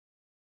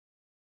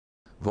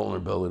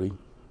Vulnerability.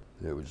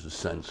 There was a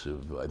sense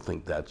of, I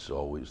think that's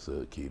always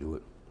the key to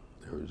it.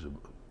 There was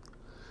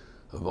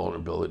a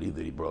vulnerability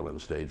that he brought on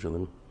stage with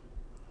him.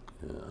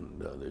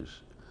 And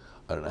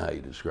I don't know how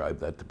you describe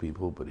that to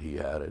people, but he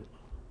had it.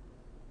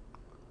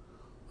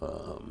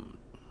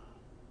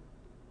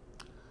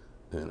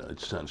 And a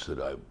sense that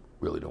I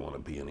really don't want to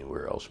be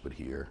anywhere else but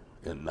here.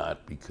 And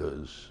not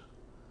because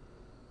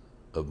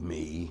of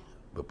me,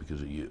 but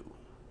because of you.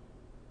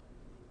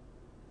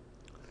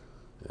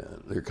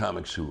 And there are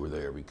comics who were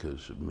there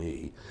because of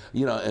me.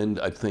 You know, and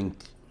I think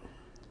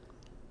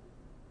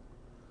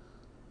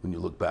when you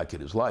look back at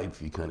his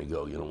life, you kind of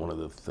go, you know, one of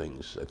the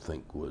things I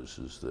think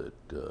is that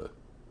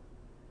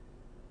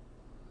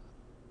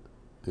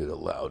it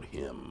allowed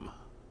him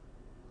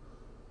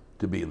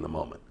to be in the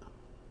moment.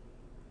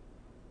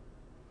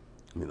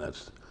 I mean,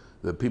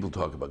 the people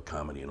talk about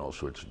comedy in all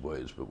sorts of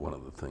ways, but one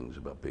of the things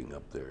about being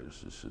up there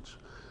is it's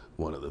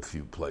one of the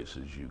few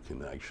places you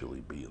can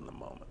actually be in the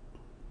moment.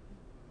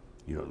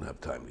 You don't have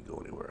time to go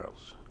anywhere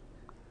else.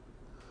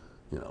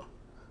 You know,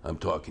 I'm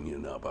talking to you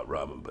now about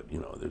Robin, but you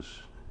know,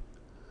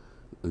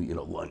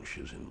 lunch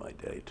is in my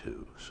day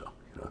too. So,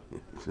 you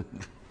know,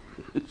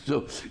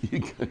 so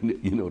you kind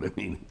of, you know what I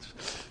mean?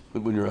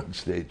 When you're on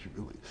stage,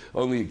 really,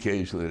 only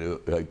occasionally,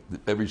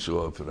 every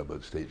so often I'm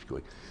on stage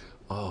going,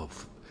 oh,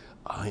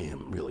 I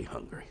am really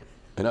hungry.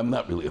 And I'm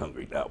not really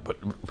hungry now, but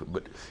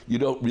you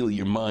don't really,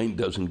 your mind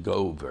doesn't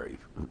go very,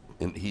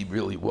 and he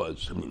really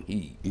was, I mean,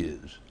 he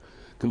is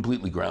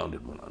completely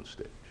grounded when on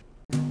stage.